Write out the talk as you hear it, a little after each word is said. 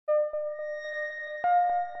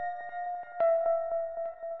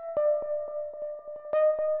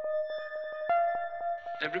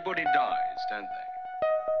Everybody dies, don't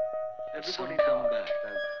they? Everybody come back,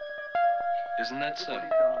 don't they? Isn't that so?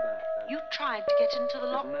 You tried to get into the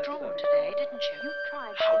locked room today, didn't you?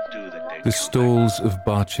 How do the dead The come Stalls of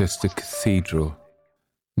Barchester Cathedral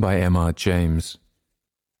by M.R. James.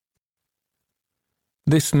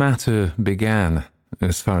 This matter began,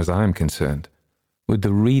 as far as I am concerned, with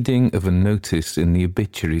the reading of a notice in the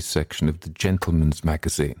obituaries section of the Gentleman's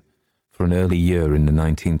Magazine for an early year in the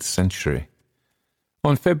 19th century.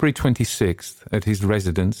 On February 26th, at his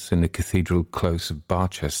residence in the Cathedral Close of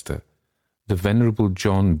Barchester, the Venerable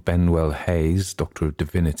John Benwell Hayes, Doctor of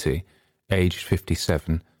Divinity, aged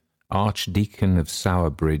 57, Archdeacon of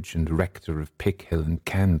Sowerbridge and Rector of Pickhill and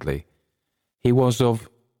Candley. He was of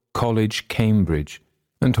College, Cambridge,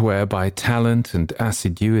 and where by talent and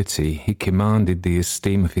assiduity he commanded the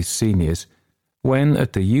esteem of his seniors, when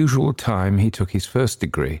at the usual time he took his first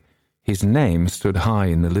degree, his name stood high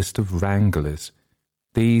in the list of wranglers.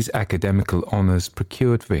 These academical honours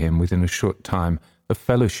procured for him within a short time a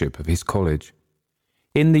fellowship of his college.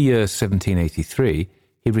 In the year 1783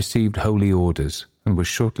 he received holy orders, and was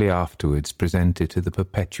shortly afterwards presented to the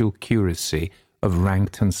perpetual curacy of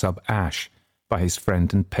Rankton sub Ash by his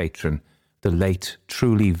friend and patron, the late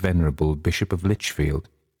truly venerable Bishop of Lichfield.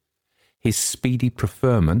 His speedy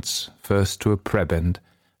preferments, first to a prebend,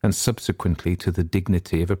 and subsequently to the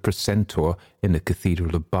dignity of a precentor in the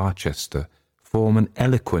Cathedral of Barchester, form an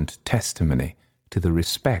eloquent testimony to the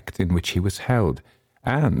respect in which he was held,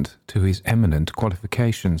 and to his eminent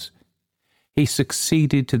qualifications. He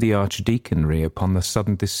succeeded to the archdeaconry upon the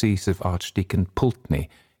sudden decease of Archdeacon Pulteney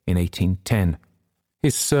in 1810.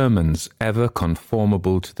 His sermons, ever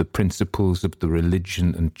conformable to the principles of the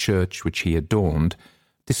religion and church which he adorned,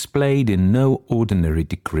 displayed in no ordinary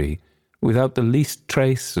degree, without the least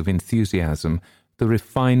trace of enthusiasm, the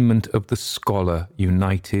refinement of the scholar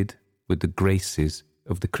united with the graces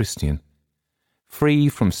of the Christian. Free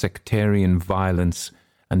from sectarian violence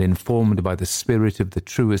and informed by the spirit of the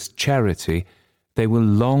truest charity, they will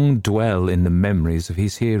long dwell in the memories of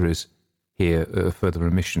his hearers. Here a further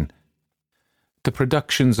omission. The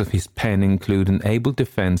productions of his pen include an able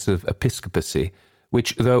defence of episcopacy,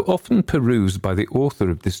 which, though often perused by the author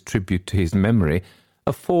of this tribute to his memory,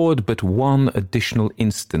 afford but one additional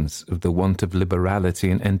instance of the want of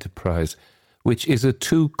liberality and enterprise, which is a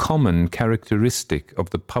too common characteristic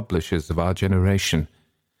of the publishers of our generation.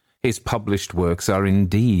 His published works are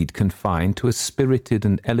indeed confined to a spirited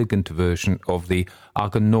and elegant version of the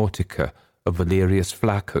Argonautica of Valerius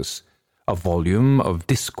Flaccus, a volume of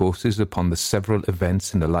discourses upon the several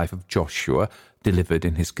events in the life of Joshua delivered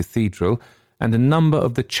in his cathedral, and a number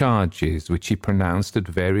of the charges which he pronounced at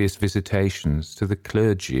various visitations to the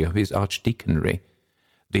clergy of his archdeaconry.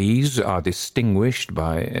 These are distinguished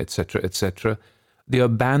by etc., etc. The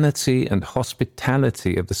urbanity and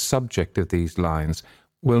hospitality of the subject of these lines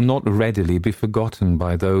will not readily be forgotten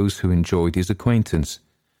by those who enjoyed his acquaintance.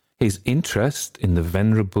 His interest in the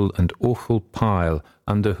venerable and awful pile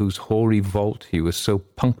under whose hoary vault he was so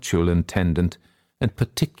punctual and tendant, and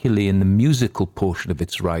particularly in the musical portion of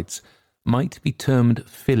its rites, might be termed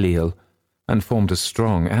filial, and formed a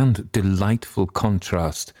strong and delightful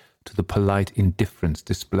contrast to the polite indifference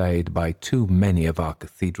displayed by too many of our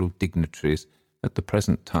cathedral dignitaries at the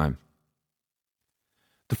present time.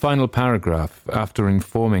 The final paragraph, after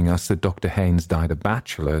informing us that Dr. Haynes died a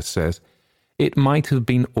bachelor, says, "It might have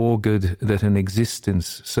been augured that an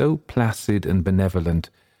existence so placid and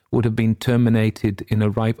benevolent would have been terminated in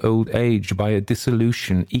a ripe old age by a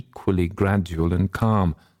dissolution equally gradual and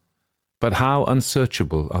calm. But how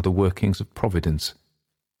unsearchable are the workings of Providence!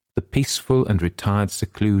 The peaceful and retired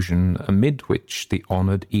seclusion amid which the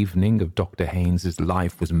honoured evening of Dr. Haynes's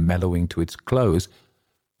life was mellowing to its close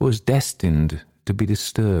was destined to be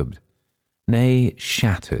disturbed, nay,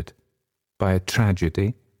 shattered, by a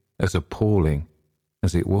tragedy as appalling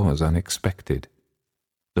as it was unexpected.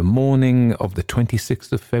 The morning of the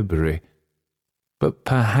 26th of February, but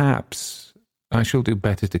perhaps I shall do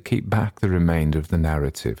better to keep back the remainder of the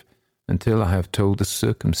narrative until I have told the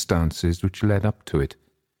circumstances which led up to it.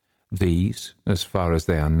 These, as far as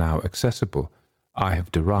they are now accessible, I have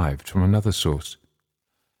derived from another source.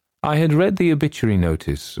 I had read the obituary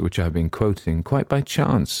notice, which I have been quoting, quite by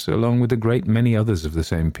chance, along with a great many others of the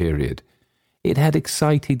same period. It had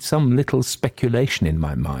excited some little speculation in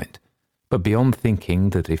my mind, but beyond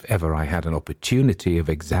thinking that if ever I had an opportunity of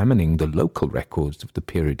examining the local records of the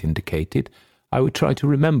period indicated, I would try to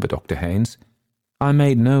remember Dr. Haynes, I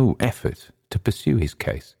made no effort to pursue his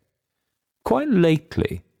case. Quite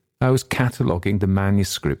lately, I was cataloguing the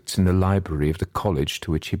manuscripts in the library of the college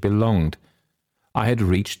to which he belonged. I had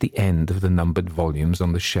reached the end of the numbered volumes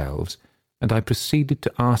on the shelves, and I proceeded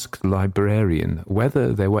to ask the librarian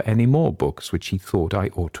whether there were any more books which he thought I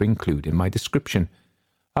ought to include in my description.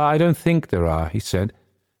 "I don't think there are," he said,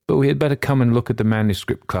 "but we had better come and look at the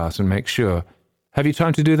manuscript class and make sure. Have you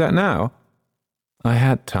time to do that now?" I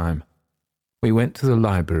had time. We went to the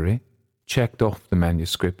library, checked off the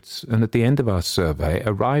manuscripts, and at the end of our survey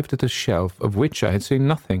arrived at a shelf of which I had seen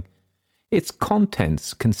nothing. Its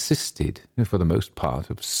contents consisted, for the most part,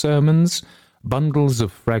 of sermons, bundles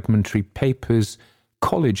of fragmentary papers,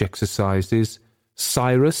 college exercises,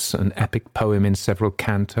 Cyrus, an epic poem in several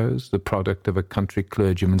cantos, the product of a country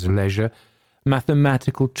clergyman's leisure,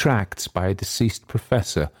 mathematical tracts by a deceased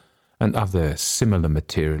professor, and other similar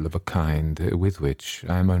material of a kind with which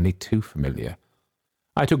I am only too familiar.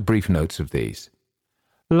 I took brief notes of these.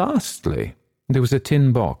 Lastly, there was a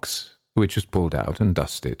tin box, which was pulled out and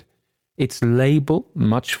dusted. Its label,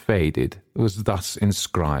 much faded, was thus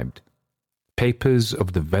inscribed: "Papers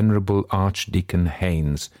of the Venerable Archdeacon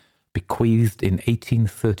Haynes, bequeathed in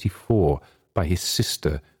 1834 by his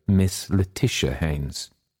sister, Miss Letitia Haynes."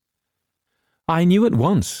 I knew at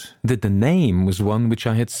once that the name was one which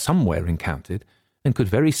I had somewhere encountered, and could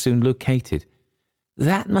very soon locate it.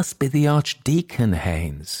 That must be the Archdeacon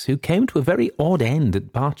Haynes, who came to a very odd end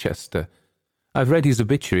at Barchester. I've read his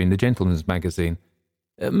obituary in the Gentleman's Magazine.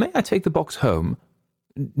 May I take the box home?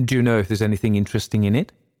 Do you know if there's anything interesting in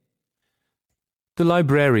it? The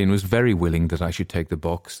librarian was very willing that I should take the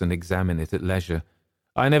box and examine it at leisure.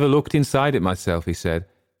 "I never looked inside it myself," he said,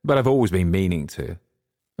 "but I've always been meaning to.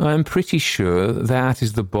 I am pretty sure that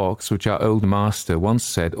is the box which our old master once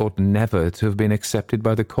said ought never to have been accepted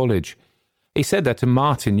by the college. He said that to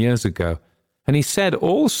Martin years ago, and he said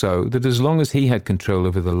also that as long as he had control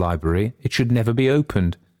over the library, it should never be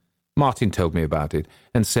opened. Martin told me about it,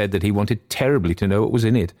 and said that he wanted terribly to know what was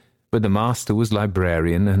in it, but the master was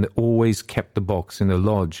librarian and always kept the box in the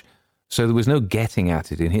lodge, so there was no getting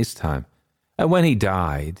at it in his time. And when he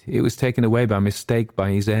died, it was taken away by mistake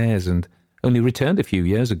by his heirs, and only returned a few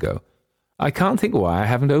years ago. I can't think why I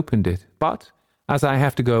haven't opened it, but as I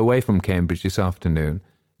have to go away from Cambridge this afternoon,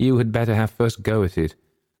 you had better have first go at it.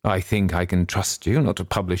 I think I can trust you not to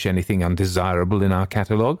publish anything undesirable in our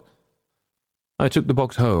catalogue." I took the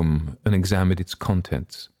box home and examined its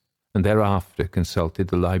contents, and thereafter consulted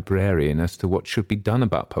the librarian as to what should be done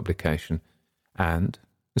about publication, and,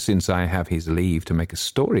 since I have his leave to make a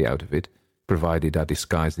story out of it, provided I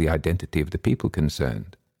disguise the identity of the people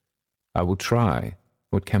concerned, I will try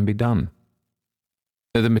what can be done.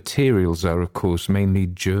 The materials are, of course, mainly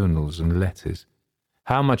journals and letters.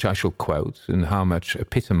 How much I shall quote and how much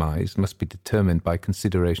epitomize must be determined by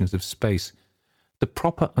considerations of space. The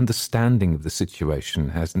proper understanding of the situation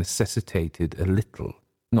has necessitated a little,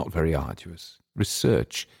 not very arduous,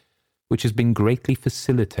 research, which has been greatly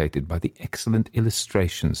facilitated by the excellent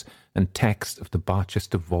illustrations and text of the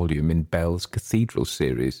Barchester volume in Bell's Cathedral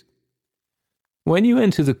series. When you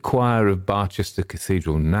enter the choir of Barchester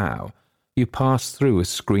Cathedral now, you pass through a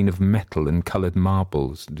screen of metal and coloured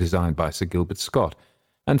marbles designed by Sir Gilbert Scott,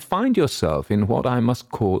 and find yourself in what I must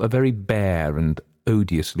call a very bare and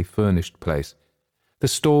odiously furnished place. The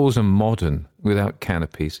stalls are modern, without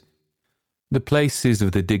canopies. The places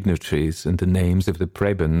of the dignitaries and the names of the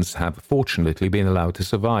prebends have fortunately been allowed to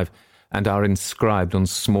survive, and are inscribed on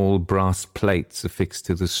small brass plates affixed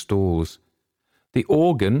to the stalls. The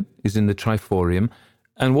organ is in the triforium,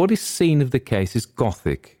 and what is seen of the case is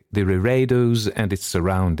Gothic. The reredos and its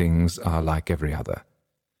surroundings are like every other.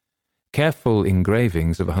 Careful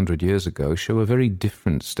engravings of 100 years ago show a very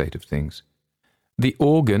different state of things. The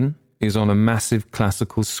organ is on a massive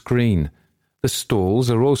classical screen. The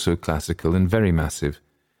stalls are also classical and very massive.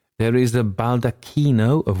 There is a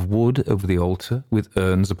baldacchino of wood over the altar, with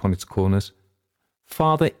urns upon its corners.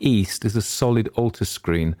 Farther east is a solid altar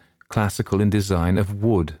screen, classical in design, of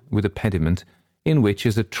wood, with a pediment, in which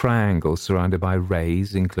is a triangle surrounded by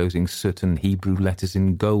rays enclosing certain Hebrew letters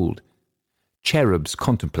in gold. Cherubs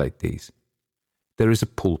contemplate these. There is a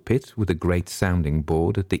pulpit with a great sounding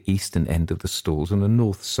board at the eastern end of the stalls on the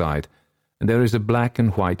north side, and there is a black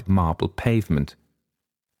and white marble pavement.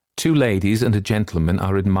 2 ladies and a gentleman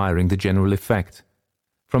are admiring the general effect.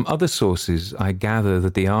 From other sources I gather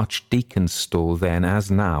that the Archdeacon's stall then,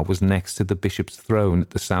 as now, was next to the bishop's throne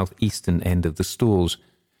at the south-eastern end of the stalls.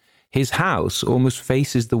 His house almost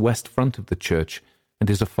faces the west front of the church, and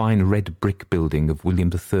is a fine red brick building of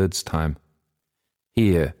William III's time.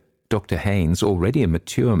 Here, Dr. Haynes, already a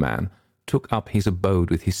mature man, took up his abode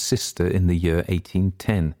with his sister in the year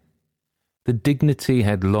 1810. The dignity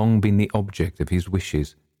had long been the object of his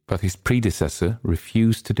wishes, but his predecessor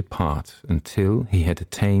refused to depart until he had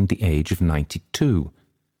attained the age of 92.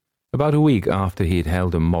 About a week after he had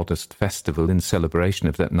held a modest festival in celebration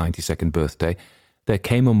of that 92nd birthday, there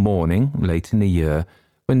came a morning, late in the year,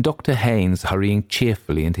 when Dr. Haynes, hurrying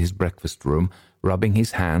cheerfully into his breakfast room, rubbing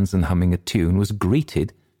his hands and humming a tune, was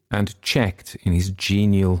greeted and checked in his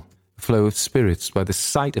genial flow of spirits by the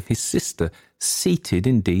sight of his sister, seated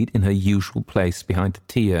indeed in her usual place behind the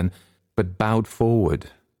tea urn, but bowed forward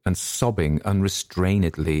and sobbing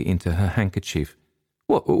unrestrainedly into her handkerchief.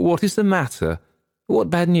 What is the matter? What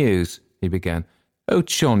bad news?" he began. "Oh,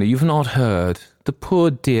 Johnny, you've not heard. The poor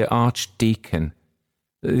dear Archdeacon."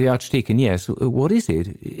 "The Archdeacon, yes. What is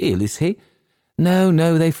it? Ill, is he?"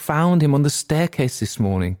 No, they found him on the staircase this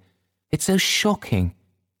morning. It's so shocking.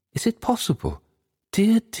 Is it possible?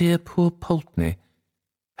 Dear poor Pulteney.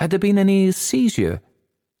 Had there been any seizure?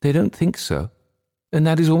 They don't think so. And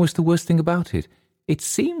that is almost the worst thing about it. It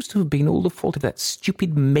seems to have been all the fault of that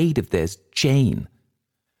stupid maid of theirs, Jane."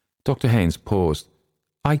 Dr. Haynes paused.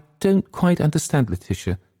 "I don't quite understand,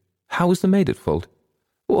 Letitia. How was the maid at fault?"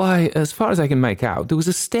 "Why, as far as I can make out, there was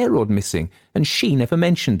a stair rod missing, and she never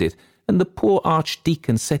mentioned it, and the poor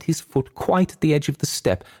Archdeacon set his foot quite at the edge of the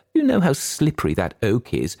step. You know how slippery that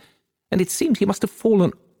oak is, and it seems he must have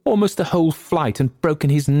fallen almost the whole flight and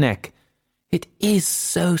broken his neck. It is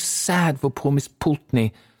so sad for poor Miss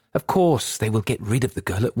Pulteney. Of course, they will get rid of the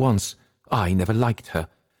girl at once. I never liked her."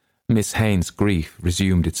 Miss Haynes' grief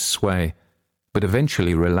resumed its sway, but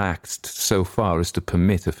eventually relaxed so far as to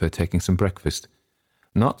permit of her taking some breakfast.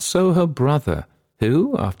 Not so her brother,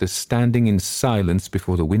 who, after standing in silence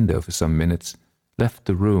before the window for some minutes, left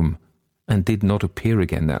the room and did not appear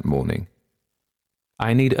again that morning.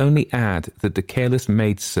 I need only add that the careless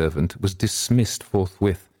maidservant was dismissed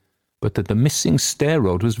forthwith, but that the missing stair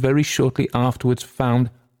rod was very shortly afterwards found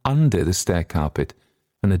under the stair carpet,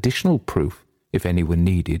 an additional proof, if any were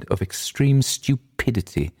needed, of extreme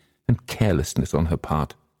stupidity and carelessness on her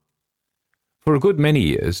part. For a good many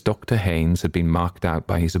years, Dr. Haynes had been marked out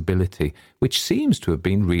by his ability, which seems to have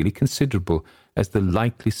been really considerable, as the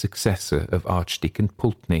likely successor of Archdeacon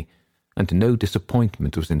Pulteney, and no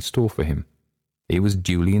disappointment was in store for him. He was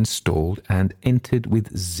duly installed and entered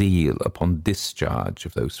with zeal upon discharge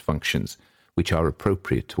of those functions which are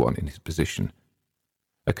appropriate to one in his position.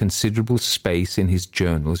 A considerable space in his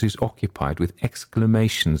journals is occupied with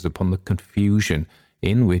exclamations upon the confusion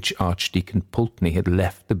in which Archdeacon Pulteney had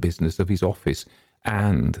left the business of his office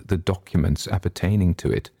and the documents appertaining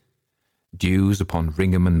to it. Dues upon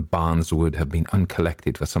Ringham and Barneswood have been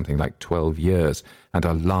uncollected for something like 12 years and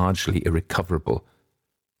are largely irrecoverable.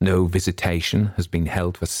 No visitation has been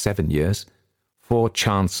held for 7 years. 4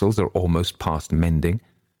 chancels are almost past mending.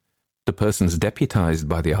 The persons deputized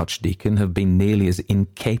by the Archdeacon have been nearly as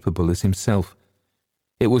incapable as himself.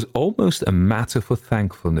 It was almost a matter for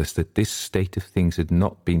thankfulness that this state of things had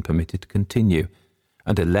not been permitted to continue,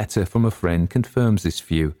 and a letter from a friend confirms this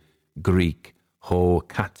view, Greek, ho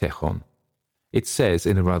katechon. It says,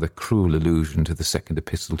 in a rather cruel allusion to the second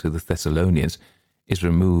epistle to the Thessalonians, is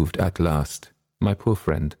removed at last. My poor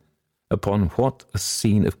friend, upon what a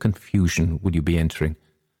scene of confusion would you be entering?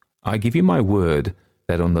 I give you my word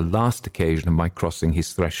that on the last occasion of my crossing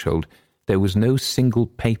his threshold, there was no single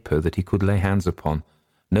paper that he could lay hands upon,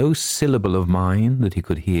 no syllable of mine that he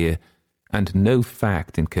could hear, and no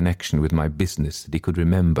fact in connection with my business that he could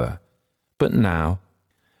remember. But now,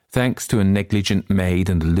 thanks to a negligent maid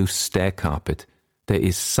and a loose stair carpet, there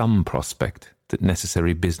is some prospect that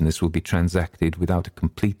necessary business will be transacted without a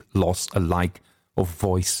complete loss alike of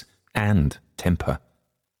voice and temper.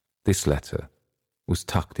 This letter was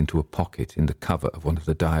tucked into a pocket in the cover of one of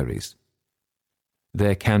the diaries.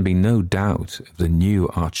 There can be no doubt of the new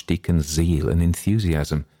Archdeacon's zeal and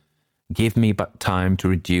enthusiasm. Give me but time to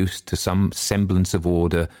reduce to some semblance of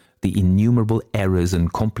order the innumerable errors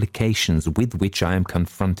and complications with which I am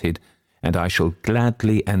confronted, and I shall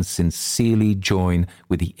gladly and sincerely join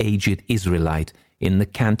with the aged Israelite in the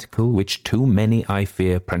canticle which too many, I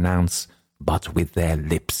fear, pronounce, but with their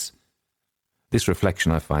lips. This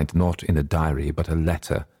reflection I find not in a diary, but a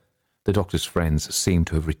letter. The doctor's friends seem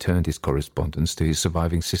to have returned his correspondence to his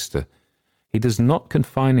surviving sister. He does not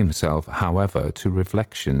confine himself, however, to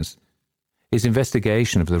reflections. His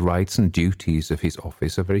investigation of the rights and duties of his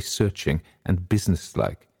office are very searching and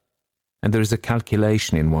businesslike, and there is a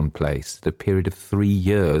calculation in one place that a period of 3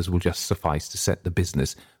 years will just suffice to set the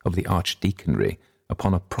business of the archdeaconry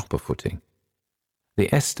upon a proper footing.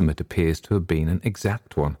 The estimate appears to have been an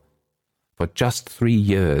exact one. For just 3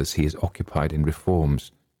 years he is occupied in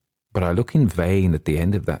reforms, but I look in vain at the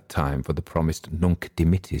end of that time for the promised nunc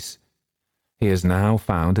dimittis. He has now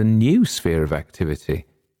found a new sphere of activity.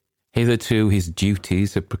 Hitherto his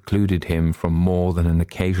duties have precluded him from more than an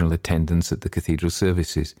occasional attendance at the cathedral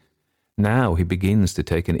services. Now he begins to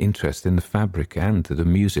take an interest in the fabric and the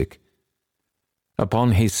music.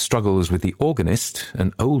 Upon his struggles with the organist,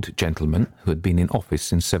 an old gentleman who had been in office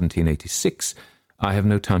since 1786, I have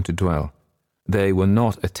no time to dwell. They were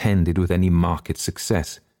not attended with any marked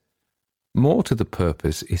success. More to the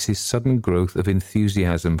purpose is his sudden growth of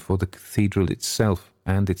enthusiasm for the cathedral itself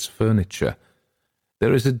and its furniture.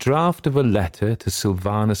 There is a draft of a letter to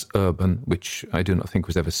Sylvanus Urban, which I do not think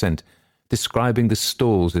was ever sent, describing the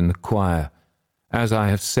stalls in the choir. As I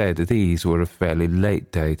have said, these were of fairly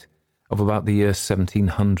late date, of about the year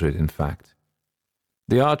 1700, in fact.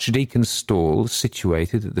 The archdeacon's stall,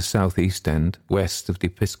 situated at the south-east end, west of the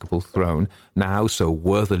episcopal throne, now so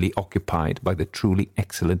worthily occupied by the truly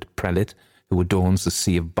excellent prelate who adorns the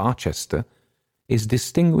see of Barchester, is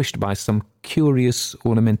distinguished by some curious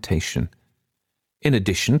ornamentation. In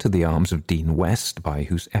addition to the arms of Dean West, by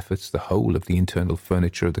whose efforts the whole of the internal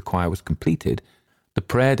furniture of the choir was completed, the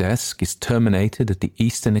prayer desk is terminated at the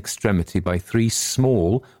eastern extremity by 3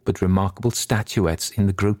 small but remarkable statuettes in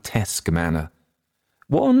the grotesque manner.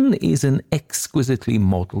 One is an exquisitely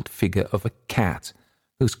modelled figure of a cat,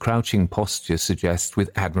 whose crouching posture suggests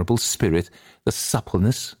with admirable spirit the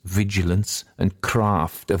suppleness, vigilance, and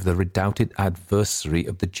craft of the redoubted adversary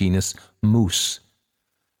of the genus moose.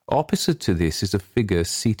 Opposite to this is a figure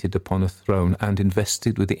seated upon a throne and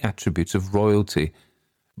invested with the attributes of royalty,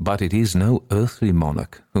 but it is no earthly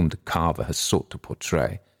monarch whom the carver has sought to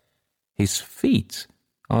portray. His feet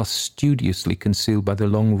are studiously concealed by the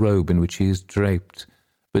long robe in which he is draped,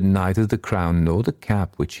 but neither the crown nor the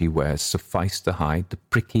cap which he wears suffice to hide the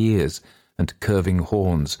pricky ears and curving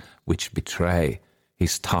horns which betray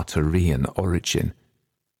his Tartarian origin.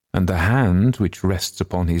 And the hand which rests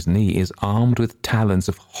upon his knee is armed with talons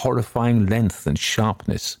of horrifying length and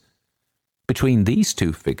sharpness. Between these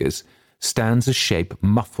 2 figures stands a shape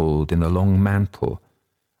muffled in a long mantle.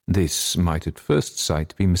 This might at first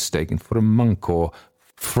sight be mistaken for a monk or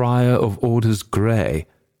friar of orders grey,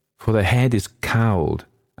 for the head is cowled,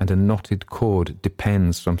 and a knotted cord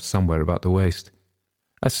depends from somewhere about the waist.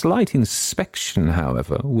 A slight inspection,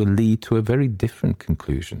 however, will lead to a very different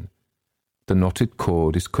conclusion. The knotted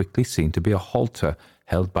cord is quickly seen to be a halter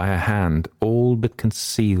held by a hand all but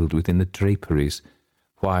concealed within the draperies,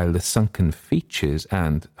 while the sunken features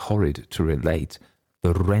and, horrid to relate,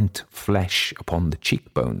 the rent flesh upon the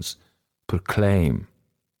cheekbones proclaim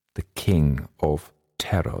the King of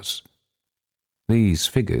Terrors. These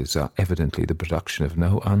figures are evidently the production of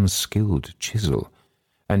no unskilled chisel,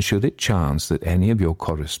 and should it chance that any of your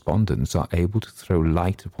correspondents are able to throw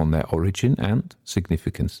light upon their origin and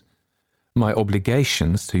significance, my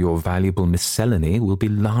obligations to your valuable miscellany will be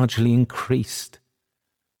largely increased.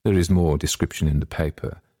 There is more description in the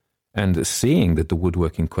paper, and seeing that the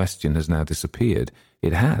woodwork in question has now disappeared,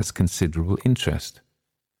 it has considerable interest.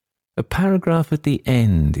 A paragraph at the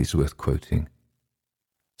end is worth quoting.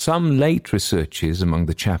 Some late researches among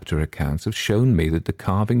the chapter accounts have shown me that the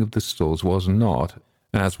carving of the stalls was not,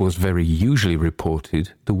 as was very usually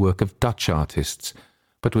reported, the work of Dutch artists,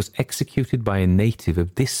 but was executed by a native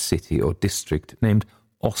of this city or district named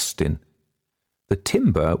Austin. The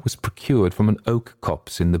timber was procured from an oak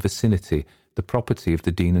copse in the vicinity, the property of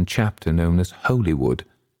the dean and chapter known as Holywood.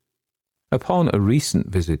 Upon a recent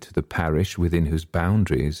visit to the parish within whose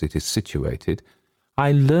boundaries it is situated,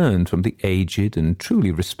 I learned from the aged and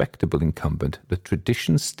truly respectable incumbent that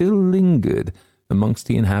tradition still lingered amongst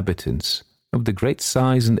the inhabitants of the great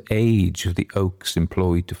size and age of the oaks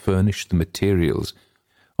employed to furnish the materials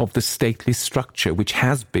of the stately structure which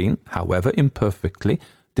has been, however imperfectly,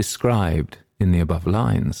 described in the above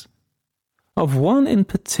lines. Of one in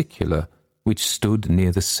particular, which stood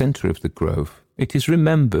near the centre of the grove, it is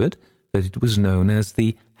remembered that it was known as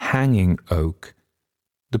the hanging oak.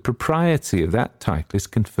 The propriety of that title is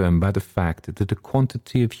confirmed by the fact that a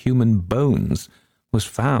quantity of human bones was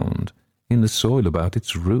found in the soil about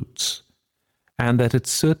its roots, and that at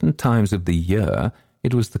certain times of the year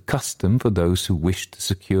it was the custom for those who wished to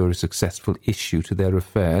secure a successful issue to their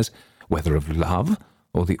affairs, whether of love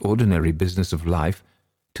or the ordinary business of life,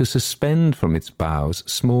 to suspend from its boughs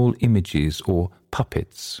small images or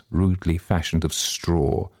puppets rudely fashioned of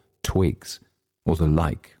straw, twigs, or the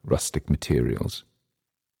like rustic materials.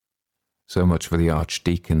 So much for the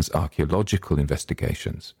Archdeacon's archaeological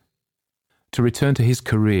investigations. To return to his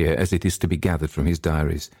career as it is to be gathered from his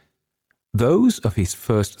diaries, those of his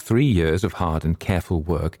first 3 years of hard and careful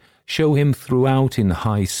work show him throughout in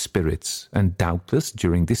high spirits, and doubtless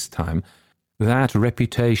during this time that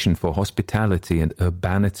reputation for hospitality and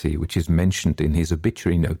urbanity which is mentioned in his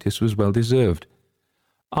obituary notice was well deserved.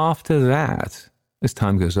 After that, as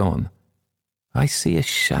time goes on, I see a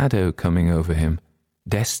shadow coming over him,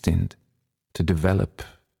 destined to develop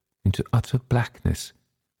into utter blackness,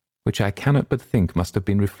 which I cannot but think must have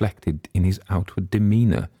been reflected in his outward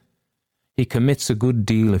demeanour. He commits a good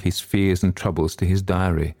deal of his fears and troubles to his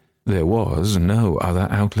diary. There was no other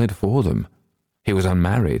outlet for them. He was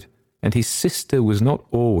unmarried, and his sister was not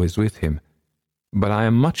always with him. But I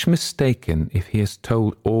am much mistaken if he has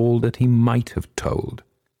told all that he might have told.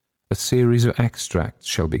 A series of extracts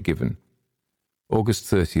shall be given. August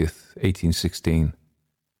 30th, 1816.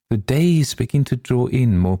 The days begin to draw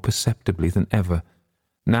in more perceptibly than ever.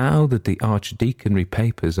 Now that the archdeaconry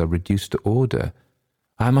papers are reduced to order,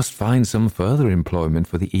 I must find some further employment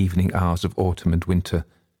for the evening hours of autumn and winter.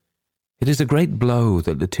 It is a great blow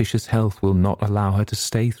that Letitia's health will not allow her to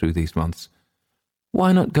stay through these months.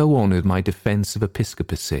 Why not go on with my defence of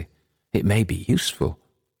episcopacy? It may be useful.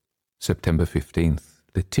 September 15th.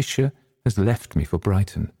 Letitia has left me for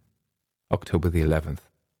Brighton. October the 11th.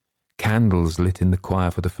 Candles lit in the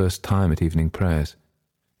choir for the first time at evening prayers.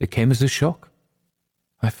 It came as a shock.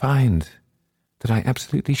 I find that I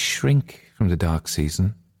absolutely shrink from the dark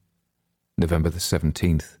season. November the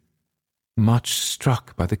 17th. Much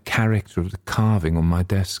struck by the character of the carving on my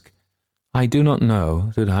desk. I do not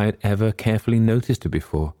know that I had ever carefully noticed it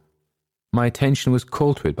before. My attention was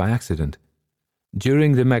called to it by accident.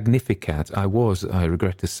 During the Magnificat I was, I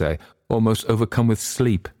regret to say, almost overcome with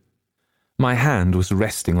sleep. My hand was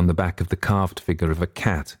resting on the back of the carved figure of a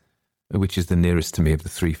cat, which is the nearest to me of the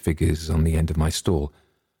three figures on the end of my stall.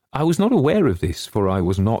 I was not aware of this, for I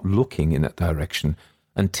was not looking in that direction,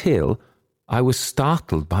 until I was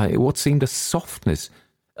startled by what seemed a softness,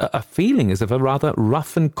 a feeling as of a rather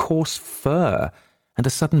rough and coarse fur, and a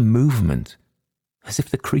sudden movement, as if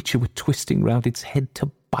the creature were twisting round its head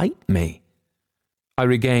to bite me. I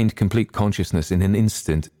regained complete consciousness in an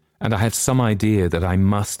instant, and I had some idea that I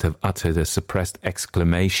must have uttered a suppressed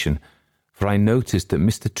exclamation, for I noticed that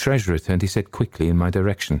Mr. Treasurer turned his head quickly in my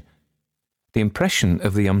direction. The impression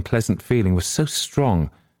of the unpleasant feeling was so strong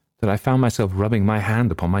that I found myself rubbing my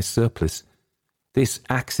hand upon my surplice. This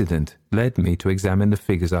accident led me to examine the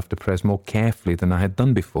figures after prayers more carefully than I had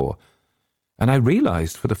done before, and I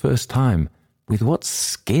realized for the first time with what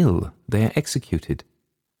skill they are executed.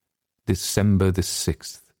 December the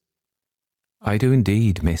 6th. I do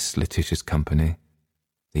indeed miss Letitia's company.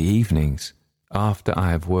 The evenings, after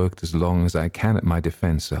I have worked as long as I can at my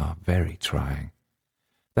defence, are very trying.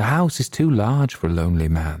 The house is too large for a lonely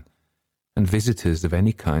man, and visitors of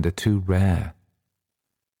any kind are too rare.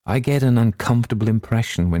 I get an uncomfortable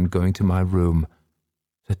impression when going to my room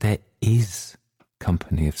that there is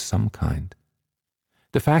company of some kind.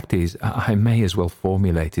 The fact is, I may as well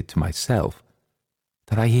formulate it to myself,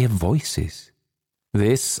 that I hear voices.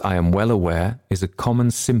 This, I am well aware, is a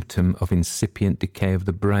common symptom of incipient decay of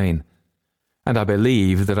the brain, and I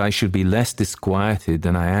believe that I should be less disquieted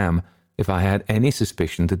than I am if I had any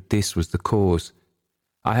suspicion that this was the cause.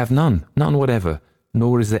 I have none whatever,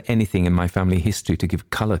 nor is there anything in my family history to give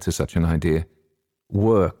colour to such an idea.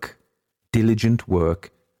 Work, diligent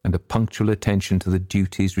work, and a punctual attention to the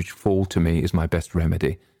duties which fall to me is my best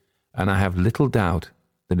remedy, and I have little doubt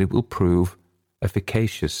that it will prove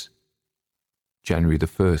efficacious. January the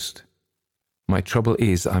 1st. My trouble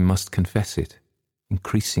is, I must confess it,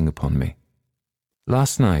 increasing upon me.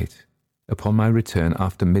 Last night, upon my return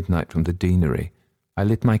after midnight from the deanery, I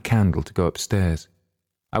lit my candle to go upstairs.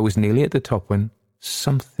 I was nearly at the top when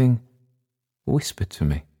something whispered to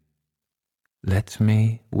me, "Let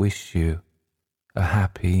me wish you a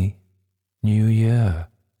happy New Year."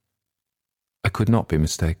 I could not be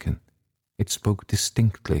mistaken. It spoke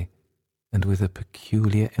distinctly and with a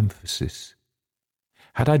peculiar emphasis.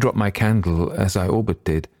 Had I dropped my candle, as I all but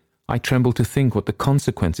did, I trembled to think what the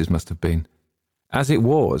consequences must have been. As it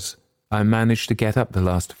was, I managed to get up the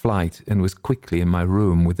last flight and was quickly in my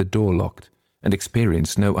room with the door locked, and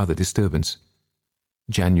experienced no other disturbance.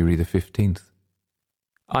 January the 15th.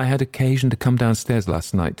 I had occasion to come downstairs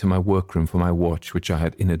last night to my workroom for my watch, which I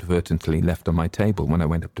had inadvertently left on my table when I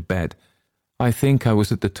went up to bed. I think I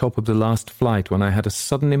was at the top of the last flight when I had a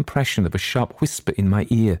sudden impression of a sharp whisper in my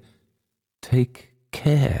ear. "Take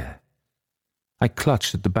care." I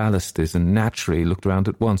clutched at the balusters and naturally looked round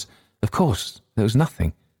at once. Of course, there was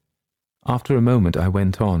nothing. After a moment I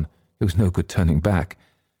went on. It was no good turning back.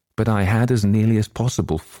 But I had as nearly as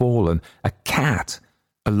possible fallen. A cat,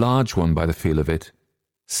 a large one by the feel of it,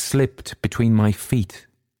 slipped between my feet.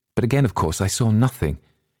 But again, of course, I saw nothing.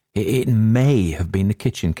 It may have been the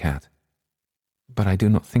kitchen cat, but I do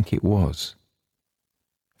not think it was.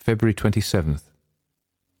 February 27th.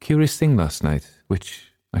 Curious thing last night,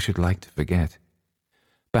 which I should like to forget.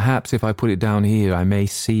 Perhaps if I put it down here I may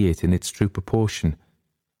see it in its true proportion.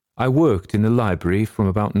 I worked in the library from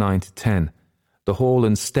about 9 to 10, The hall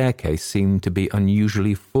and staircase seemed to be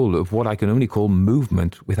unusually full of what I can only call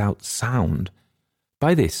movement without sound.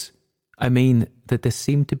 By this, I mean that there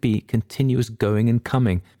seemed to be continuous going and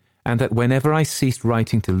coming, and that whenever I ceased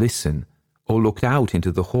writing to listen, or looked out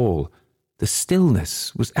into the hall, the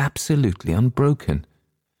stillness was absolutely unbroken.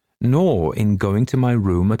 Nor, in going to my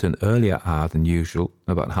room at an earlier hour than usual,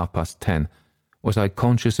 about 10:30, was I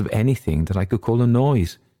conscious of anything that I could call a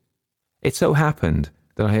noise. It so happened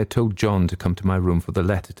that I had told John to come to my room for the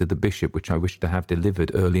letter to the bishop which I wished to have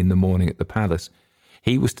delivered early in the morning at the palace.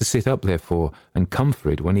 He was to sit up, therefore, and come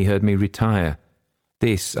for it when he heard me retire.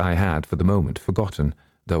 This I had, for the moment, forgotten,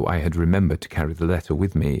 though I had remembered to carry the letter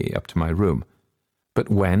with me up to my room. But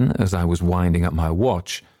when, as I was winding up my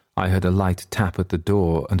watch, I heard a light tap at the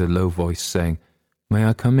door and a low voice saying, "May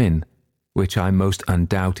I come in?" which I most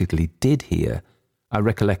undoubtedly did hear, I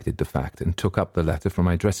recollected the fact and took up the letter from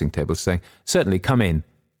my dressing table, saying, "Certainly, come in."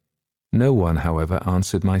 No one, however,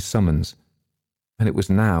 answered my summons, and it was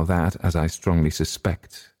now that, as I strongly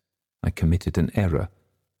suspect, I committed an error,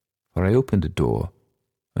 for I opened the door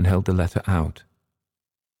and held the letter out.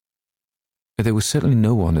 There was certainly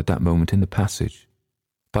no one at that moment in the passage,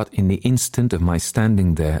 but in the instant of my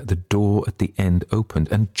standing there, the door at the end opened,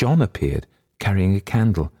 and John appeared, carrying a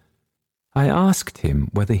candle. I asked him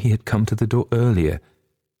whether he had come to the door earlier,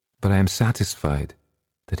 but I am satisfied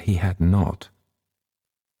that he had not.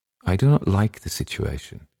 I do not like the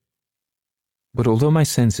situation. But although my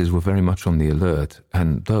senses were very much on the alert,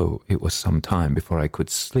 and though it was some time before I could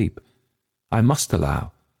sleep, I must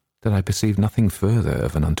allow that I perceived nothing further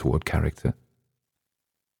of an untoward character.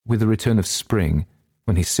 With the return of spring,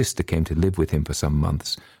 when his sister came to live with him for some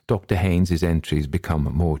months, Dr. Haynes's entries become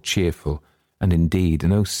more cheerful, and indeed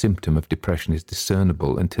no symptom of depression is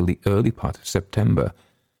discernible until the early part of September,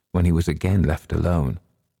 when he was again left alone.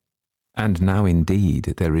 And now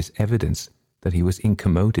indeed there is evidence that he was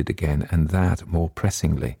incommoded again, and that more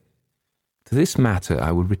pressingly. To this matter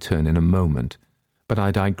I will return in a moment, but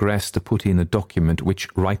I digress to put in a document which,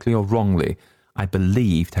 rightly or wrongly, I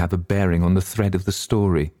believe to have a bearing on the thread of the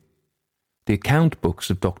story. The account books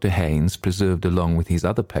of Dr. Haynes, preserved along with his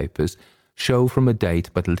other papers, show from a date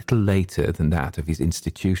but a little later than that of his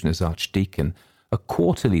institution as Archdeacon a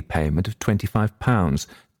quarterly payment of £25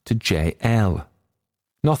 to J.L.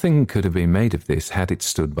 Nothing could have been made of this had it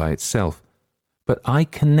stood by itself, but I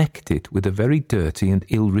connect it with a very dirty and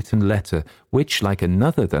ill-written letter which, like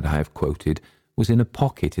another that I have quoted, was in a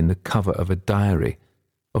pocket in the cover of a diary.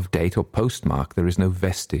 Of date or postmark there is no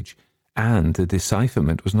vestige, and the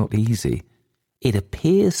decipherment was not easy. It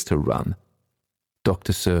appears to run,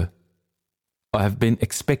 "Dr. Sir, I have been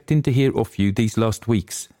expecting to hear of you these last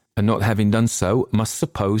weeks, and not having done so, must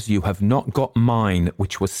suppose you have not got mine,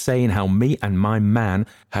 which was saying how me and my man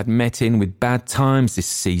had met in with bad times this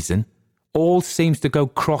season. All seems to go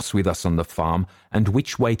cross with us on the farm, and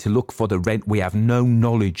which way to look for the rent we have no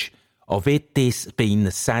knowledge. Of it this being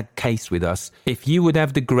the sad case with us, if you would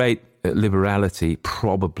have the great liberality,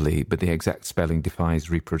 probably, but the exact spelling defies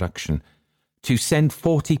reproduction, to send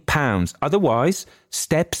 £40, otherwise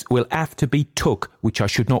steps will have to be took which I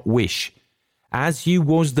should not wish. As you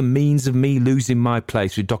was the means of me losing my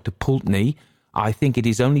place with Dr. Pulteney, I think it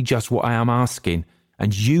is only just what I am asking,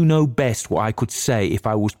 and you know best what I could say if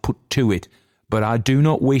I was put to it, but I do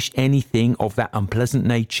not wish anything of that unpleasant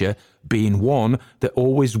nature, being one that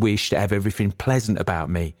always wished to have everything pleasant about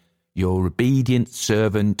me. Your obedient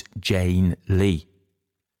servant, Jane Lee."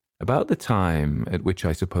 About the time at which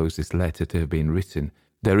I suppose this letter to have been written,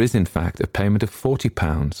 there is in fact a payment of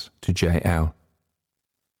 £40 to J.L.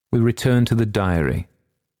 We return to the diary.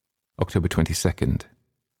 October 22nd.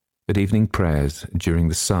 At evening prayers, during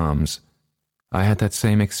the Psalms, I had that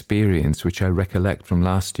same experience which I recollect from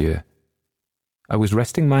last year. I was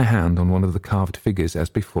resting my hand on one of the carved figures as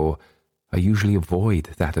before. I usually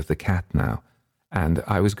avoid that of the cat now, and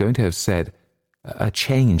I was going to have said, a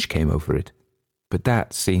change came over it, but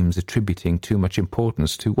that seems attributing too much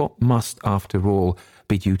importance to what must, after all,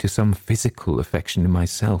 be due to some physical affection in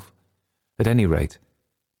myself. At any rate,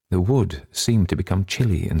 the wood seemed to become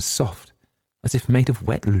chilly and soft, as if made of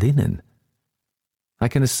wet linen. I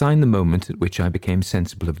can assign the moment at which I became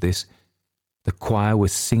sensible of this. The choir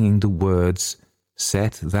was singing the words,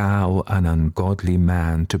 "Set thou an ungodly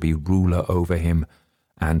man to be ruler over him,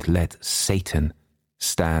 and let Satan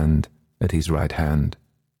stand at his right hand."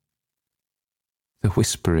 The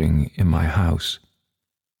whispering in my house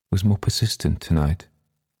was more persistent tonight.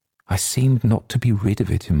 I seemed not to be rid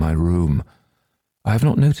of it in my room. I have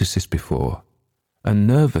not noticed this before. A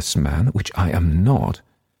nervous man, which I am not,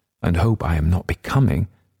 and hope I am not becoming,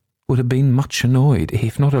 would have been much annoyed,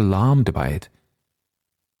 if not alarmed by it.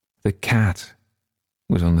 The cat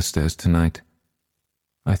was on the stairs tonight.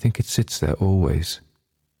 I think it sits there always.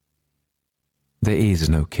 There is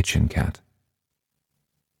no kitchen cat.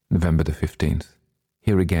 November the 15th.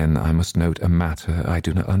 Here again I must note a matter I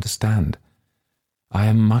do not understand. I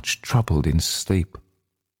am much troubled in sleep.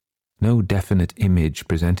 No definite image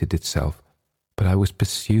presented itself, but I was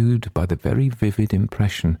pursued by the very vivid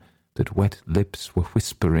impression that wet lips were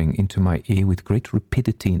whispering into my ear with great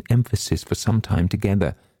rapidity and emphasis for some time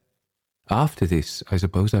together. After this, I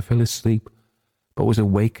suppose I fell asleep, but was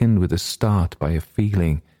awakened with a start by a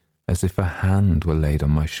feeling as if a hand were laid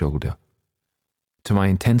on my shoulder. To my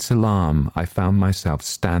intense alarm, I found myself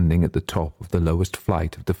standing at the top of the lowest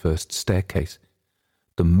flight of the first staircase.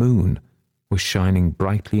 The moon was shining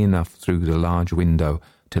brightly enough through the large window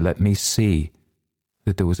to let me see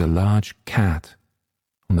that there was a large cat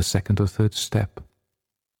on the second or third step.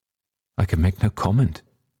 I could make no comment.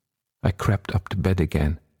 I crept up to bed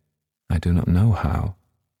again. I do not know how.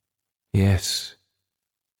 Yes,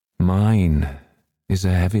 mine is a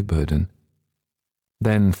heavy burden.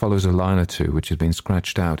 Then follows a line or two which has been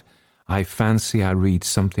scratched out. I fancy I read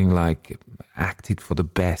something like, acted for the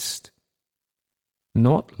best.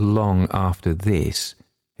 Not long after this,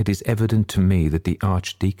 it is evident to me that the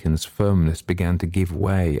Archdeacon's firmness began to give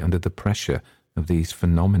way under the pressure of these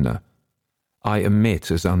phenomena. I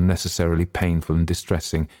omit as unnecessarily painful and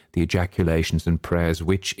distressing the ejaculations and prayers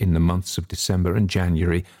which, in the months of December and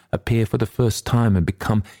January, appear for the first time and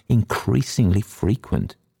become increasingly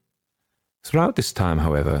frequent. Throughout this time,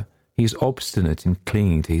 however, he is obstinate in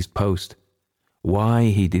clinging to his post. Why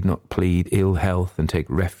he did not plead ill health and take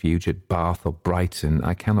refuge at Bath or Brighton,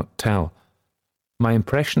 I cannot tell. My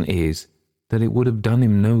impression is that it would have done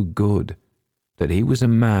him no good, that he was a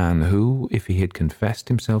man who, if he had confessed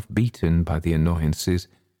himself beaten by the annoyances,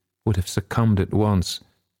 would have succumbed at once,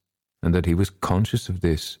 and that he was conscious of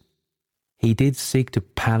this. He did seek to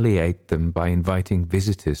palliate them by inviting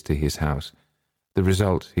visitors to his house. The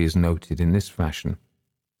result he is noted in this fashion.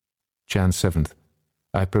 Jan 7th.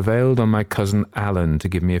 I prevailed on my cousin Alan to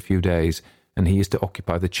give me a few days, and he is to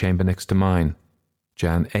occupy the chamber next to mine.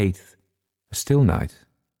 Jan 8th. A still night.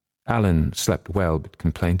 Alan slept well, but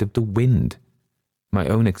complained of the wind. My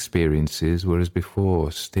own experiences were as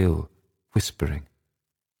before, still whispering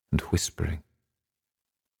and whispering.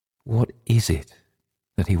 What is it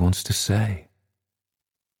that he wants to say?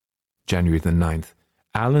 January the 9th.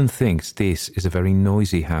 Alan thinks this is a very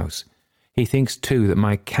noisy house. He thinks too that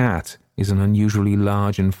my cat is an unusually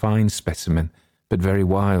large and fine specimen, but very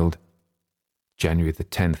wild. January the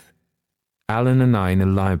 10th. Alan and I in the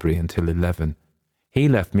library until 11. He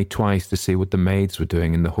left me twice to see what the maids were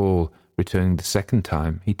doing in the hall. Returning the second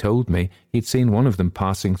time, he told me he'd seen one of them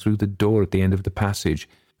passing through the door at the end of the passage,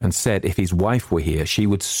 and said if his wife were here, she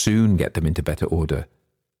would soon get them into better order.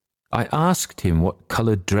 I asked him what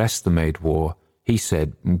coloured dress the maid wore. He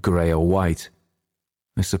said grey or white.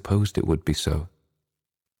 I supposed it would be so.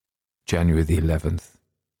 January the 11th.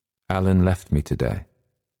 Alan left me today.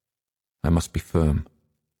 I must be firm.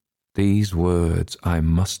 These words, I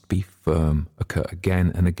must be firm, occur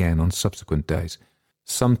again and again on subsequent days.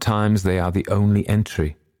 Sometimes they are the only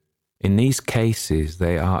entry. In these cases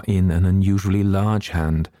they are in an unusually large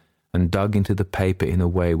hand, and dug into the paper in a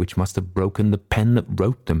way which must have broken the pen that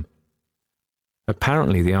wrote them.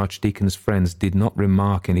 Apparently the Archdeacon's friends did not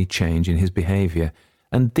remark any change in his behaviour,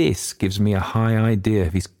 and this gives me a high idea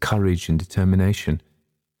of his courage and determination.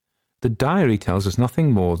 The diary tells us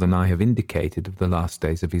nothing more than I have indicated of the last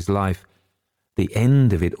days of his life. The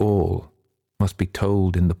end of it all must be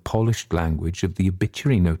told in the polished language of the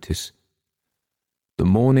obituary notice. The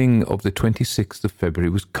morning of the 26th of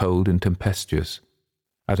February was cold and tempestuous.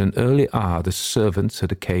 At an early hour the servants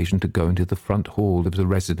had occasion to go into the front hall of the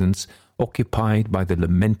residence occupied by the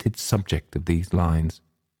lamented subject of these lines.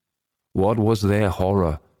 What was their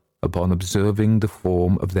horror upon observing the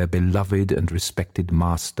form of their beloved and respected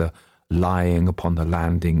master lying upon the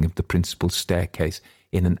landing of the principal staircase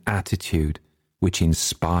in an attitude which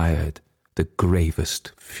inspired the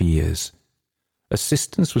gravest fears.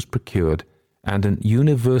 Assistance was procured, and an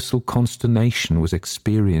universal consternation was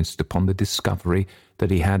experienced upon the discovery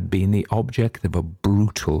that he had been the object of a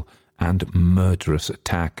brutal and murderous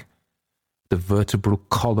attack. The vertebral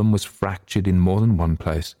column was fractured in more than one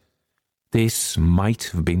place. This might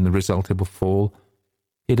have been the result of a fall.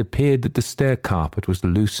 It appeared that the stair carpet was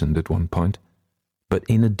loosened at one point, but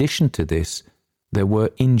in addition to this, there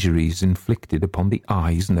were injuries inflicted upon the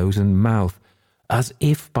eyes, nose, and mouth, as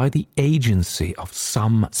if by the agency of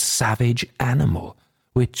some savage animal,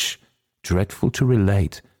 which, dreadful to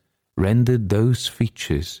relate, rendered those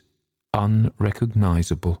features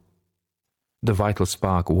unrecognizable. The vital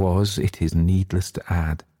spark was, it is needless to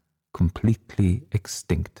add, completely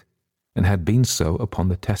extinct, and had been so upon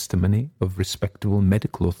the testimony of respectable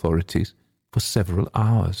medical authorities for several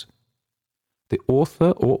hours. The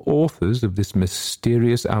author or authors of this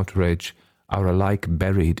mysterious outrage are alike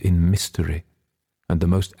buried in mystery, and the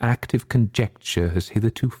most active conjecture has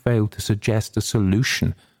hitherto failed to suggest a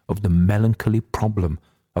solution of the melancholy problem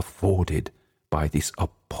afforded by this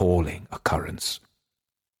appalling occurrence.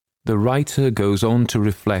 The writer goes on to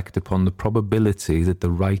reflect upon the probability that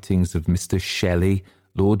the writings of Mr. Shelley,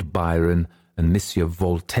 Lord Byron, and Monsieur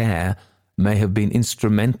Voltaire may have been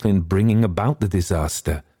instrumental in bringing about the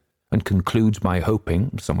disaster, and concludes by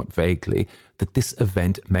hoping, somewhat vaguely, that this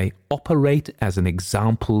event may operate as an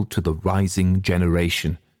example to the rising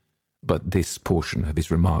generation. But this portion of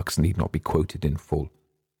his remarks need not be quoted in full.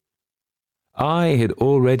 I had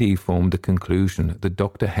already formed the conclusion that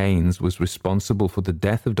Dr. Haynes was responsible for the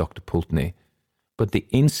death of Dr. Pulteney, but the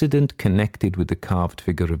incident connected with the carved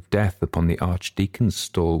figure of death upon the Archdeacon's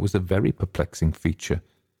stall was a very perplexing feature.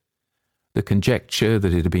 The conjecture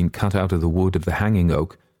that it had been cut out of the wood of the hanging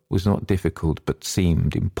oak was not difficult, but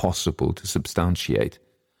seemed impossible to substantiate.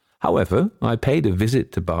 However, I paid a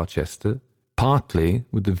visit to Barchester, partly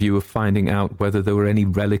with the view of finding out whether there were any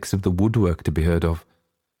relics of the woodwork to be heard of.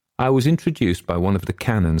 I was introduced by one of the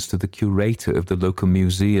canons to the curator of the local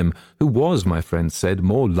museum, who was, my friend said,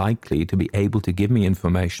 more likely to be able to give me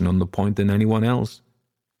information on the point than anyone else.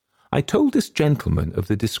 I told this gentleman of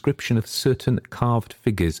the description of certain carved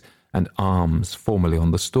figures and arms formerly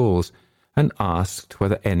on the stalls, and asked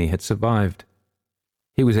whether any had survived.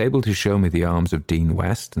 He was able to show me the arms of Dean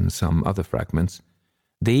West and some other fragments.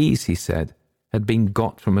 These, he said, had been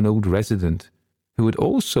got from an old resident, who had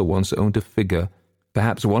also once owned a figure,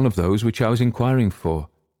 perhaps one of those which I was inquiring for.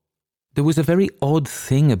 There was a very odd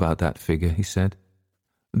thing about that figure, he said.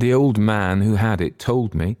 The old man who had it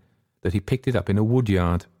told me that he picked it up in a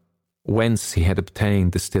woodyard, whence he had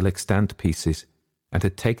obtained the still extant pieces, and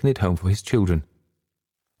had taken it home for his children.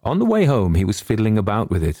 On the way home he was fiddling about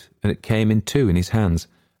with it, and it came in two in his hands,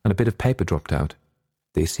 and a bit of paper dropped out.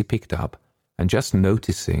 This he picked up, and just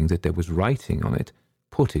noticing that there was writing on it,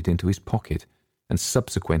 put it into his pocket, and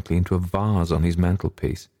subsequently into a vase on his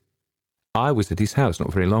mantelpiece. I was at his house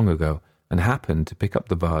not very long ago, and happened to pick up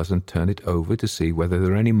the vase and turn it over to see whether there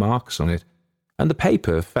were any marks on it, and the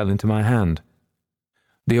paper fell into my hand.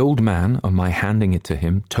 The old man, on my handing it to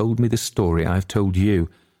him, told me the story I have told you,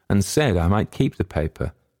 and said I might keep the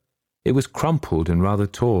paper. It was crumpled and rather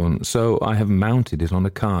torn, so I have mounted it on a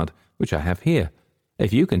card, which I have here.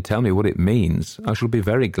 If you can tell me what it means, I shall be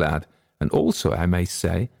very glad, and also, I may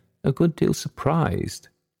say, a good deal surprised.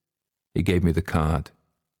 He gave me the card.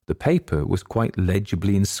 The paper was quite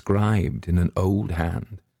legibly inscribed in an old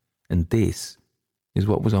hand, and this is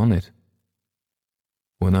what was on it.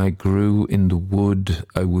 When I grew in the wood,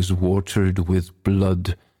 I was watered with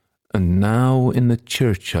blood, and now in the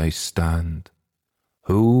church I stand.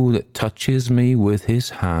 Who that touches me with his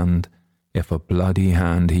hand, if a bloody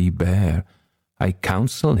hand he bear, I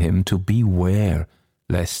counsel him to beware,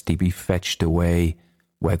 lest he be fetched away,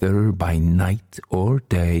 whether by night or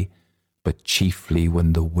day, but chiefly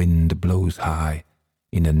when the wind blows high,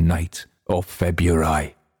 in a night of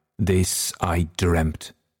February. This I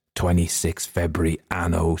dreamt, 26 February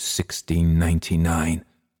anno 1699,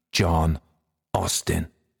 John Austin.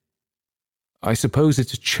 I suppose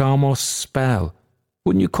it's a charm or spell.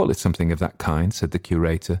 Wouldn't you call it something of that kind? Said the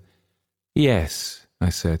curator. Yes, I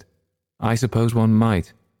said. I suppose one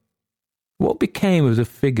might. What became of the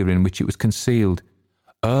figure in which it was concealed?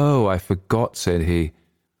 Oh, I forgot, said he.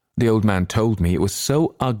 The old man told me it was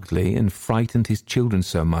so ugly and frightened his children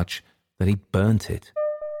so much that he burnt it.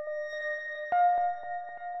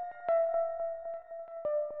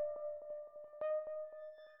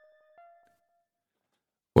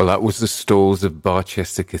 Well, that was The Stalls of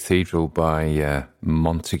Barchester Cathedral by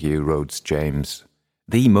Montague Rhodes James,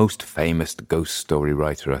 the most famous ghost story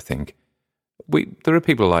writer, I think. There are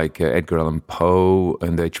people like Edgar Allan Poe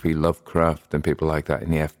and H.P. Lovecraft and people like that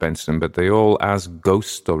in the F. Benson, but they all as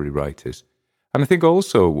ghost story writers. And I think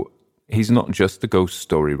also he's not just a ghost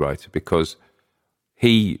story writer because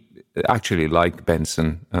he actually, like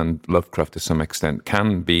Benson and Lovecraft to some extent,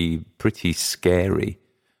 can be pretty scary.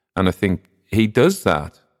 And I think he does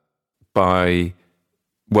that by,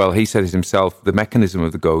 well, he said it himself, the mechanism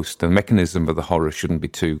of the ghost, the mechanism of the horror shouldn't be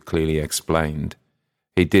too clearly explained.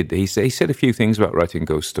 He said a few things about writing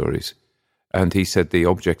ghost stories, and he said the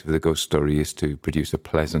object of the ghost story is to produce a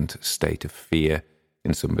pleasant state of fear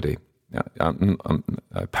in somebody.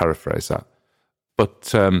 I paraphrase that.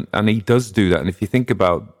 But and he does do that. And if you think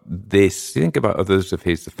about this, you think about others of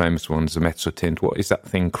his, the famous ones, the mezzotint. What is that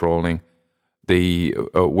thing crawling? The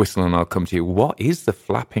whistle, and I'll come to you. What is the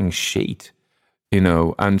flapping sheet?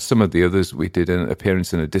 And some of the others, we did an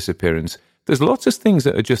appearance and a disappearance. There's lots of things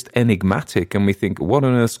that are just enigmatic, and we think, what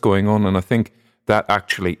on earth's going on? And I think that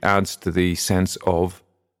actually adds to the sense of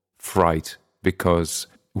fright, because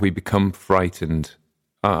we become frightened.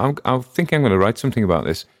 I think I'm going to write something about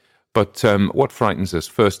this. But what frightens us?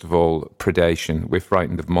 First of all, predation. We're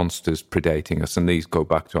frightened of monsters predating us, and these go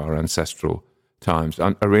back to our ancestral times.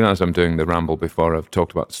 I realise I'm doing the ramble before I've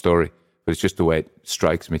talked about the story, but it's just the way it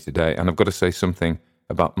strikes me today. And I've got to say something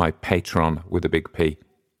about my patron with a big P.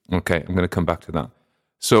 Okay, I'm going to come back to that.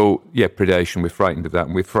 So, yeah, predation, we're frightened of that,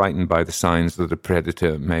 and we're frightened by the signs that a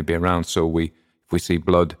predator may be around. So if we see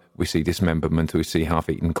blood, we see dismemberment, we see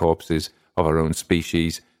half-eaten corpses of our own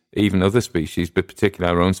species, even other species, but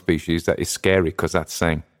particularly our own species. That is scary, because that's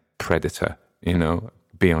saying predator,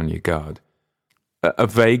 be on your guard.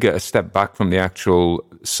 A step back from the actual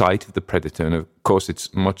sight of the predator, and of course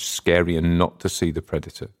it's much scarier not to see the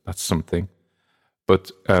predator. That's something.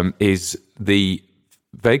 But is the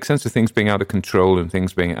vague sense of things being out of control and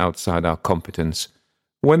things being outside our competence.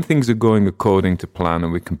 When things are going according to plan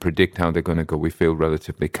and we can predict how they're going to go, we feel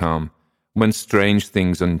relatively calm. When strange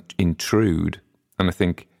things intrude, and I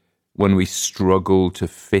think when we struggle to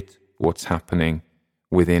fit what's happening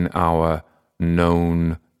within our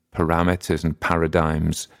known parameters and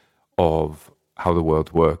paradigms of how the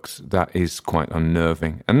world works, that is quite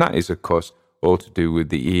unnerving. And that is, of course, all to do with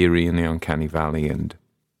the eerie and the uncanny valley and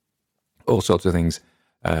all sorts of things.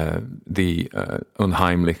 The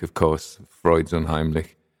unheimlich, of course, Freud's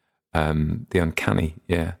unheimlich, the uncanny,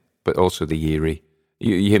 yeah, but also the eerie.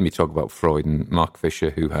 You hear me talk about Freud and Mark Fisher,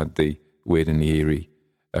 who had the weird and the eerie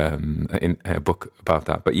in a book about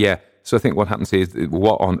that. But yeah, so I think what happens is,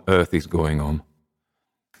 what on earth is going on?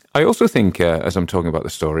 I also think, as I'm talking about the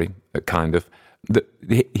story, that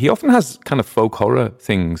he often has kind of folk horror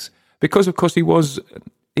things, because, of course, he wasn't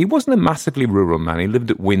a massively rural man. He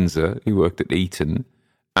lived at Windsor, he worked at Eton,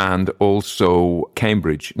 and also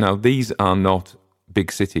Cambridge. Now, these are not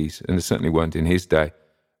big cities, and they certainly weren't in his day,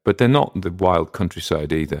 but they're not the wild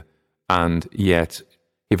countryside either. And yet,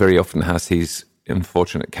 he very often has his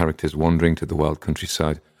unfortunate characters wandering to the wild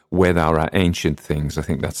countryside, where there are ancient things. I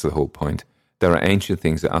think that's the whole point. There are ancient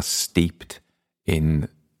things that are steeped in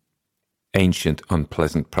ancient,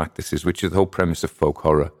 unpleasant practices, which is the whole premise of folk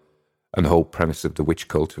horror, and the whole premise of the witch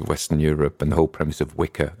cult of Western Europe, and the whole premise of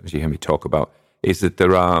Wicca, as you hear me talk about, is that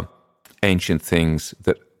there are ancient things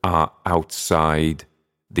that are outside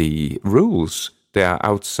the rules. They are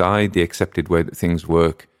outside the accepted way that things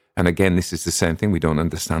work. And again, this is the same thing. We don't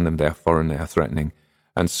understand them. They are foreign. They are threatening.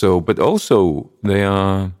 And so, but also they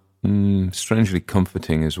are strangely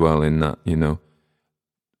comforting as well, in that,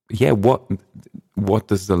 yeah, what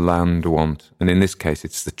does the land want? And in this case,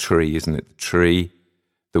 it's the tree, isn't it? The tree,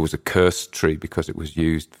 there was a cursed tree because it was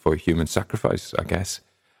used for human sacrifice, I guess,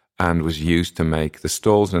 and was used to make the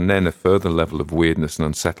stalls. And then a further level of weirdness and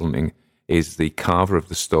unsettling is the carver of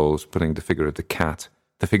the stalls putting the figure of the cat,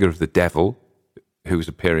 the figure of the devil, who's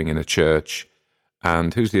appearing in a church.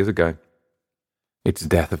 And who's the other guy? It's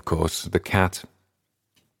Death, of course. The cat,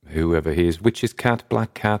 whoever he is. Witch's cat,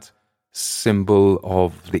 black cat, symbol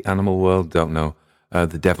of the animal world, don't know.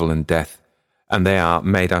 The devil and death. And they are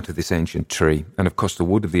made out of this ancient tree. And of course, the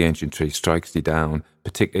wood of the ancient tree strikes you down,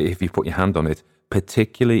 particularly if you put your hand on it,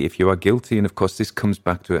 particularly if you are guilty. And of course, this comes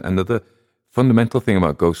back to another fundamental thing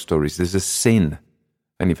about ghost stories. There's a sin.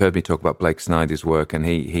 And you've heard me talk about Blake Snyder's work, and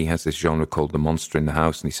he has this genre called the monster in the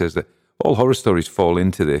house. And he says that all horror stories fall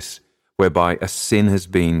into this, whereby a sin has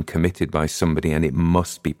been committed by somebody and it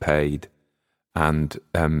must be paid. And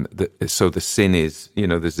so the sin is,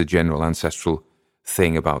 there's the general ancestral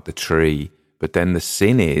thing about the tree. But then the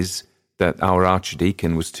sin is that our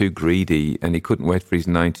archdeacon was too greedy and he couldn't wait for his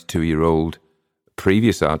 92-year-old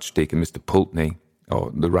previous archdeacon, Mr. Pulteney,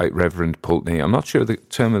 or the Right Reverend Pulteney. I'm not sure the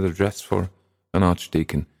term of address for an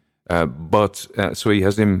archdeacon. So he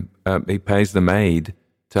has him, he pays the maid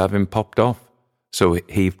to have him popped off. So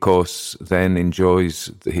he, of course, then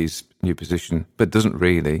enjoys his new position, but doesn't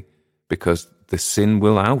really, because the sin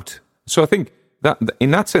will out. So I think that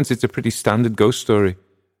in that sense, it's a pretty standard ghost story.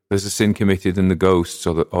 There's a sin committed, and the ghosts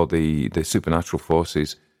or the supernatural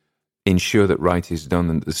forces ensure that right is done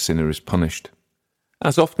and that the sinner is punished.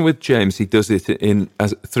 As often with James, he does it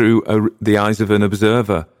through the eyes of an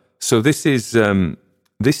observer. So this is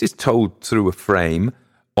told through a frame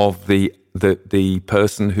of the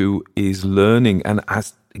person who is learning, and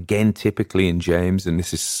as again typically in James, and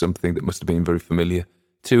this is something that must have been very familiar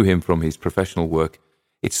to him from his professional work.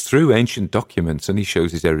 It's through ancient documents, and he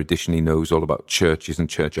shows his erudition. He knows all about churches and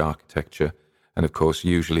church architecture. And of course,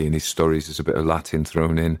 usually in his stories, there's a bit of Latin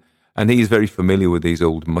thrown in. And he's very familiar with these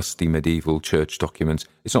old, musty medieval church documents.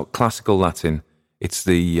 It's not classical Latin. It's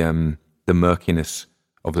the murkiness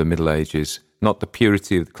of the Middle Ages, not the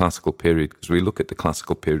purity of the classical period. Because we look at the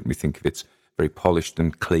classical period and we think of it's very polished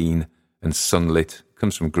and clean and sunlit. It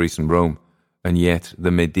comes from Greece and Rome. And yet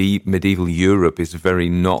the medieval Europe is very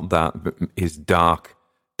not that, but is dark,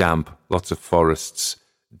 damp, lots of forests,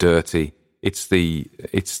 dirty. It's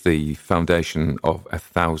the foundation of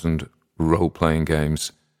 1,000 role-playing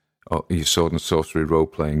games, or your sword and sorcery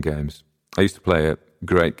role-playing games. I used to play a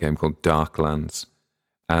great game called Darklands,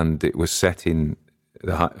 and it was set in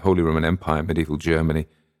the Holy Roman Empire, medieval Germany,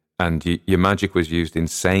 and your magic was used in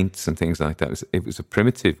saints and things like that. It was a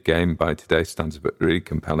primitive game by today's standards, but really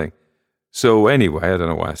compelling. So anyway, I don't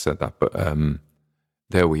know why I said that, but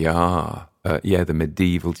there we are. The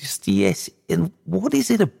medieval, yes. And what is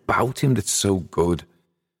it about him that's so good?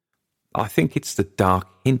 I think it's the dark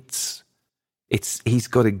hints. He's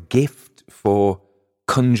got a gift for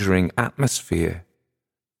conjuring atmosphere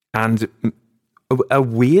and a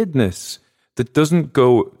weirdness that doesn't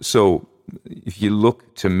go. So if you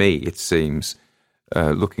look, to me, it seems,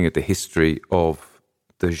 looking at the history of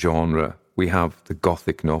the genre, we have the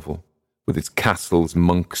Gothic novel with its castles,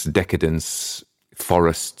 monks, decadence,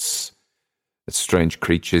 forests, strange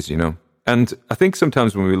creatures, And I think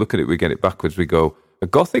sometimes when we look at it, we get it backwards. We go, a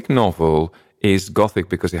Gothic novel is Gothic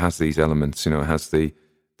because it has these elements. It has the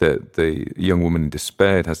young woman in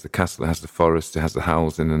despair, it has the castle, it has the forest, it has the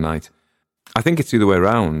howls in the night. I think it's the other way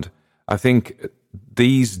around. I think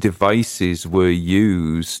these devices were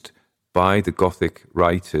used by the Gothic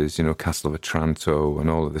writers, Castle of Otranto and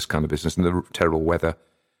all of this kind of business, and the terrible weather,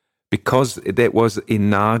 because there was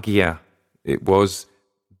inagia. It was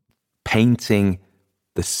painting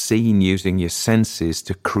the scene using your senses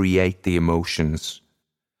to create the emotions.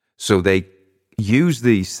 So they use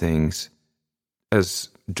these things as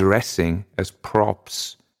dressing, as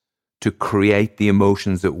props, to create the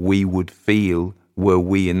emotions that we would feel were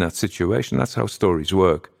we in that situation. That's how stories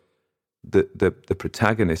work. The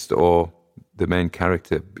protagonist or the main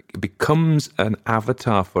character becomes an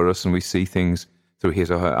avatar for us, and we see things through his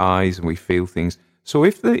or her eyes, and we feel things. So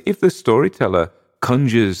if the storyteller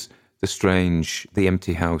conjures the strange, the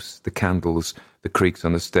empty house, the candles, the creaks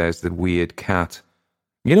on the stairs, the weird cat,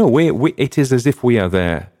 it is as if we are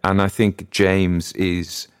there. And I think James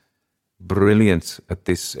is brilliant at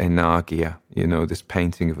this enagia, this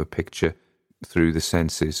painting of a picture through the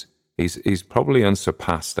senses. He's probably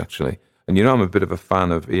unsurpassed, actually. And I'm a bit of a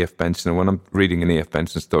fan of E.F. Benson, and when I'm reading an E.F.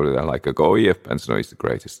 Benson story, I go, E.F. Benson, he's the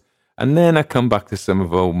greatest. And then I come back to some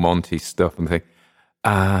of old Monty's stuff and think,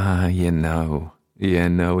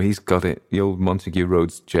 he's got it. The old Montague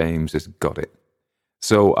Rhodes James has got it.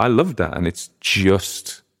 So I love that, and it's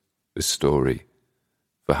just the story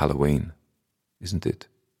for Halloween, isn't it?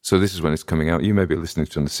 So this is when it's coming out. You may be listening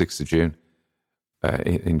to it on the 6th of June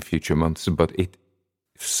in future months, but it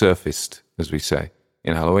surfaced, as we say,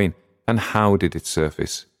 in Halloween. And how did it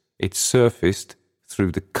surface? It surfaced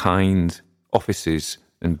through the kind offices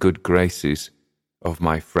and good graces of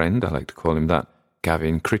my friend, I like to call him that,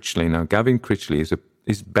 Gavin Critchley. Now, Gavin Critchley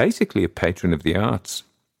is basically a patron of the arts.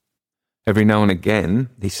 Every now and again,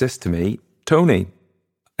 he says to me, Tony,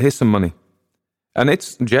 here's some money. And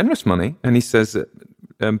it's generous money. And he says,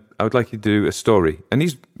 I would like you to do a story. And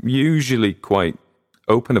he's usually quite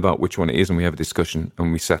open about which one it is, and we have a discussion,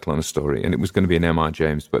 and we settle on a story. And it was going to be an M.R.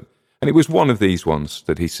 James, and it was one of these ones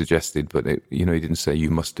that he suggested, but he didn't say,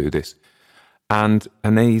 you must do this. And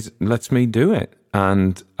then he lets me do it.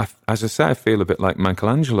 And as I say, I feel a bit like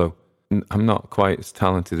Michelangelo. I'm not quite as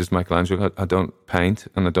talented as Michelangelo. I don't paint,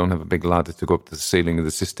 and I don't have a big ladder to go up to the ceiling of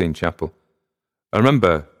the Sistine Chapel. I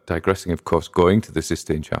remember, digressing, of course, going to the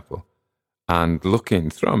Sistine Chapel and looking,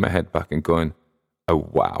 throwing my head back and going, oh,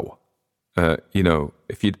 wow.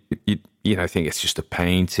 If you think it's just a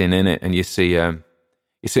painting, in it, and you see it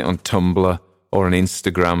on Tumblr or on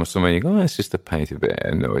Instagram or somewhere, you go, it's just a painting.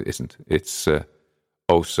 But no, it isn't. It's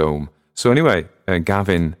awesome. So anyway,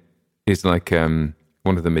 Gavin is like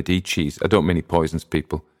one of the Medicis. I don't mean he poisons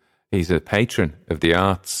people. He's a patron of the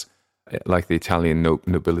arts, like the Italian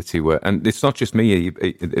nobility were. And it's not just me,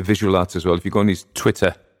 visual arts as well. If you go on his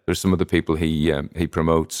Twitter, there's some other people he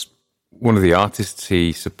promotes. One of the artists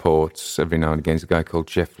he supports every now and again is a guy called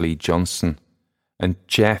Jeff Lee Johnson. And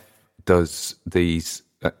Jeff does these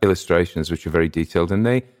illustrations which are very detailed, and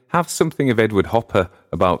they have something of Edward Hopper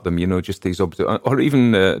about them, just these, or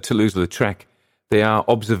even Toulouse-Lautrec. They are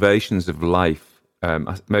observations of life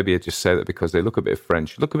Maybe I just say that because they look a bit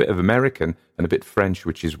French, look a bit of American and a bit French,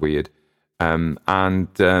 which is weird.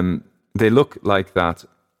 They look like that.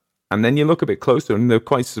 And then you look a bit closer, and there are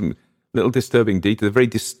quite some little disturbing details. They're very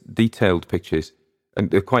detailed pictures, and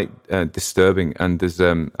they're quite disturbing. And there's,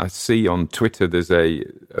 I see on Twitter, there's a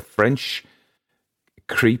French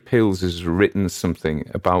Creep Hills has written something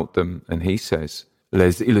about them, and he says,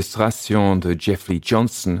 Les illustrations de Jeffrey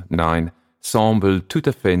Johnson 9 semblent tout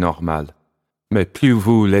à fait normales. Mais plus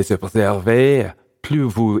vous les observez, plus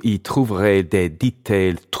vous y trouverez des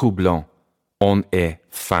détails troublants. On est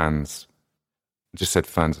fans. I just said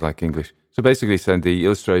fans like English. So basically saying the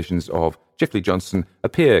illustrations of Jeffrey Johnson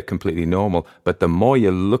appear completely normal, but the more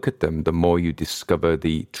you look at them, the more you discover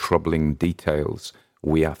the troubling details.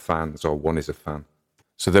 We are fans, or one is a fan.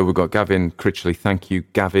 So there we've got Gavin Critchley. Thank you,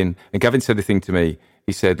 Gavin. And Gavin said a thing to me.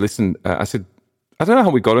 He said, listen, I said, I don't know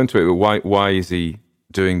how we got into it, but why is he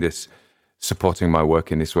doing this, supporting my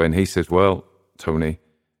work in this way? And he says, well, Tony,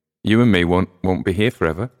 you and me won't be here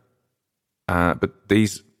forever. But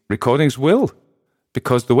these recordings will,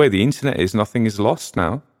 because the way the internet is, nothing is lost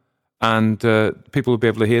now, and people will be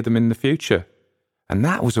able to hear them in the future. And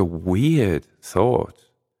that was a weird thought,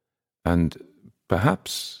 and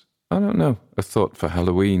perhaps, I don't know, a thought for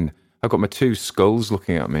Halloween. I've got my two skulls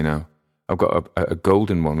looking at me now. I've got a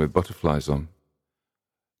golden one with butterflies on.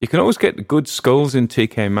 You can always get good skulls in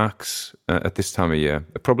TK Maxx at this time of year.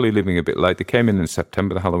 They're probably living a bit late. They came in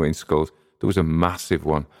September, the Halloween skulls. There was a massive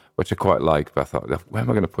one, which I quite liked, but I thought, where am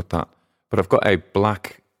I going to put that? But I've got a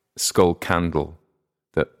black skull candle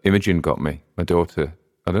that Imogen got me, my daughter.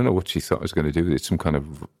 I don't know what she thought I was going to do with it, some kind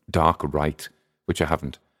of dark rite, which I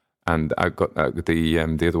haven't. And I got the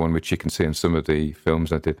other one, which you can see in some of the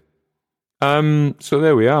films I did. So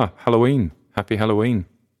there we are, Halloween. Happy Halloween.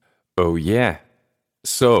 Oh, yeah.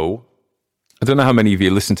 So, I don't know how many of you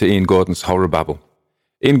listen to Ian Gordon's Horror Babble.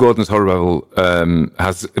 Ian Gordon's Horror Babble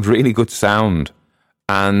has a really good sound.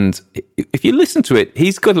 And if you listen to it,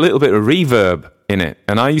 he's got a little bit of reverb in it.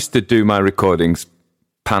 And I used to do my recordings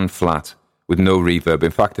pan flat with no reverb.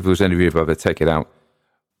 In fact, if there was any reverb, I'd take it out.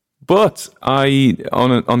 But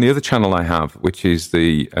on the other channel I have, which is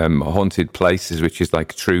the Haunted Places, which is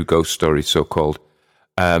like true ghost stories, so-called,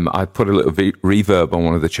 I put a little reverb on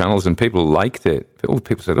one of the channels, and people liked it.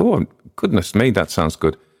 People said, oh, goodness me, that sounds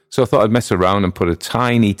good. So I thought I'd mess around and put a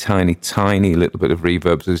tiny, tiny, tiny little bit of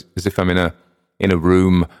reverb as if I'm in a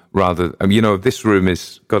room rather. This room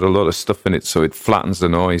has got a lot of stuff in it, so it flattens the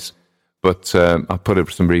noise. But I'll put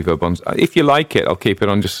some reverb on. If you like it, I'll keep it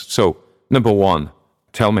on. Just so, number one,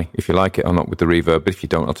 tell me if you like it or not with the reverb. But if you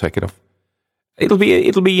don't, I'll take it off. It'll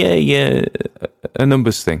be a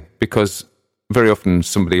numbers thing, because very often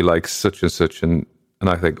somebody likes such and such, and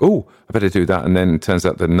I think, oh, I better do that, and then it turns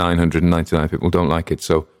out that 999 people don't like it.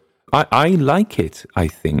 So I like it. I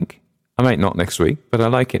think I might not next week, but I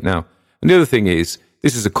like it now. And the other thing is,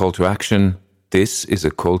 this is a call to action. This is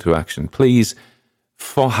a call to action. Please,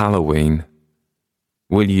 for Halloween,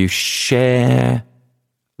 will you share,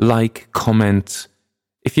 like, comment?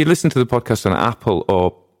 If you listen to the podcast on Apple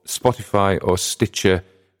or Spotify or Stitcher,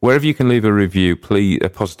 wherever you can leave a review, please, a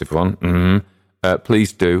positive one,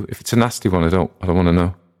 please do. If it's a nasty one, I don't want to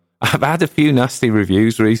know. I've had a few nasty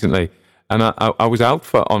reviews recently, and I was out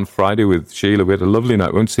on Friday with Sheila. We had a lovely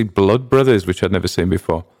night. We went to see Blood Brothers, which I'd never seen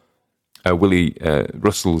before. Willie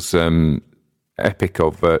Russell's epic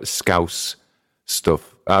of Scouse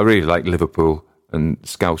stuff. I really like Liverpool and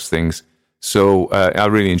Scouse things, so I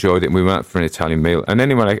really enjoyed it. And we went out for an Italian meal. And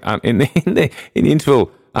anyway, in the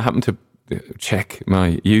interval, I happened to check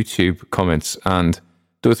my YouTube comments, and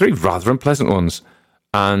there were 3 rather unpleasant ones,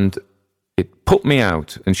 and it put me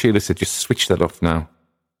out. And Sheila said, just switch that off now.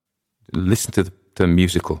 Listen to the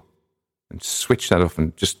musical and switch that off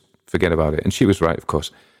and just forget about it. And she was right, of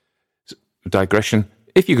course. Digression.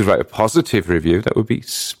 If you could write a positive review, that would be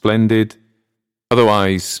splendid.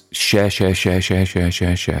 Otherwise, share.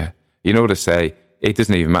 You know what I say? It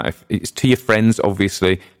doesn't even matter. It's to your friends,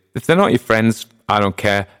 obviously. If they're not your friends, I don't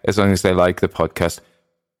care, as long as they like the podcast.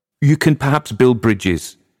 You can perhaps build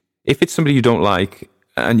bridges. If it's somebody you don't like,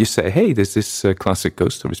 and you say, hey, there's this classic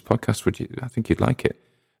ghost stories podcast, I think you'd like it.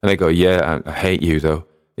 And they go, yeah, I hate you, though.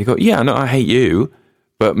 You go, yeah, no, I hate you,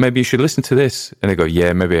 but maybe you should listen to this. And they go,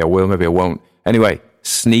 yeah, maybe I will, maybe I won't. Anyway,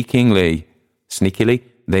 sneakily,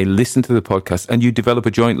 they listen to the podcast, and you develop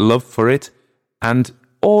a joint love for it, and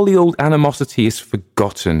all the old animosity is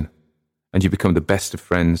forgotten, and you become the best of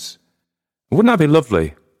friends. Wouldn't that be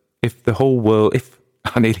lovely if the whole world,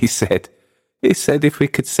 I nearly said, if we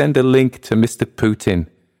could send a link to Mr. Putin,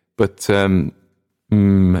 but,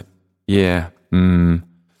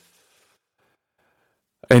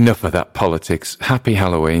 enough of that politics. Happy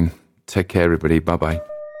Halloween. Take care, everybody. Bye-bye.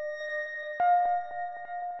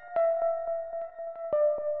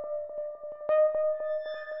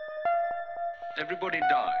 Everybody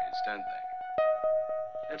dies, don't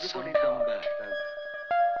they? Everybody come back, don't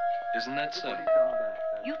they? Isn't that so?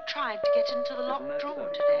 You tried to get into the locked drawer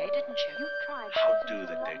today, didn't you? How do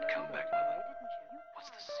the dead come back, Mother? What's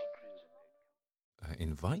the secret? I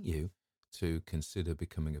invite you to consider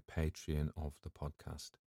becoming a patron of the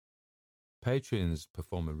podcast. Patrons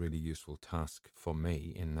perform a really useful task for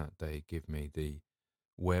me in that they give me the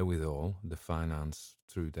wherewithal, the finance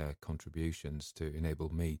through their contributions to enable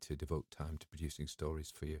me to devote time to producing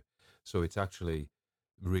stories for you. So it's actually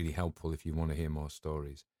really helpful if you want to hear more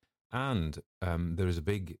stories. And there is a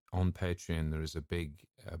big, on Patreon, there is a big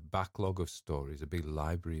backlog of stories, a big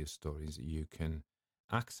library of stories that you can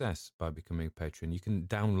access by becoming a patron. You can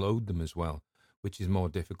download them as well, which is more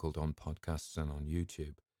difficult on podcasts and on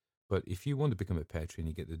YouTube. But if you want to become a patron,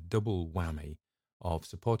 you get the double whammy of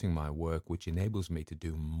supporting my work, which enables me to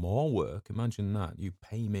do more work. Imagine that. You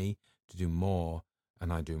pay me to do more,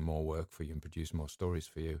 and I do more work for you and produce more stories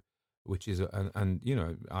for you, which is, and you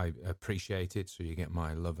know, I appreciate it. So you get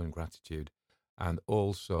my love and gratitude. And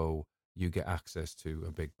also you get access to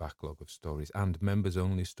a big backlog of stories and members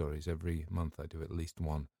only stories. Every month I do at least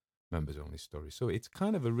one members only story. So it's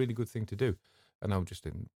kind of a really good thing to do. And I would just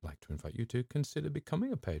like to invite you to consider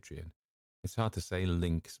becoming a Patreon. It's hard to say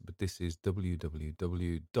links, but this is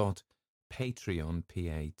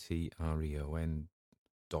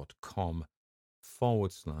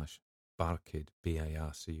www.patreon.com/Barcud, Barcud.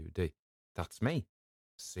 That's me.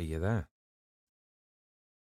 See you there.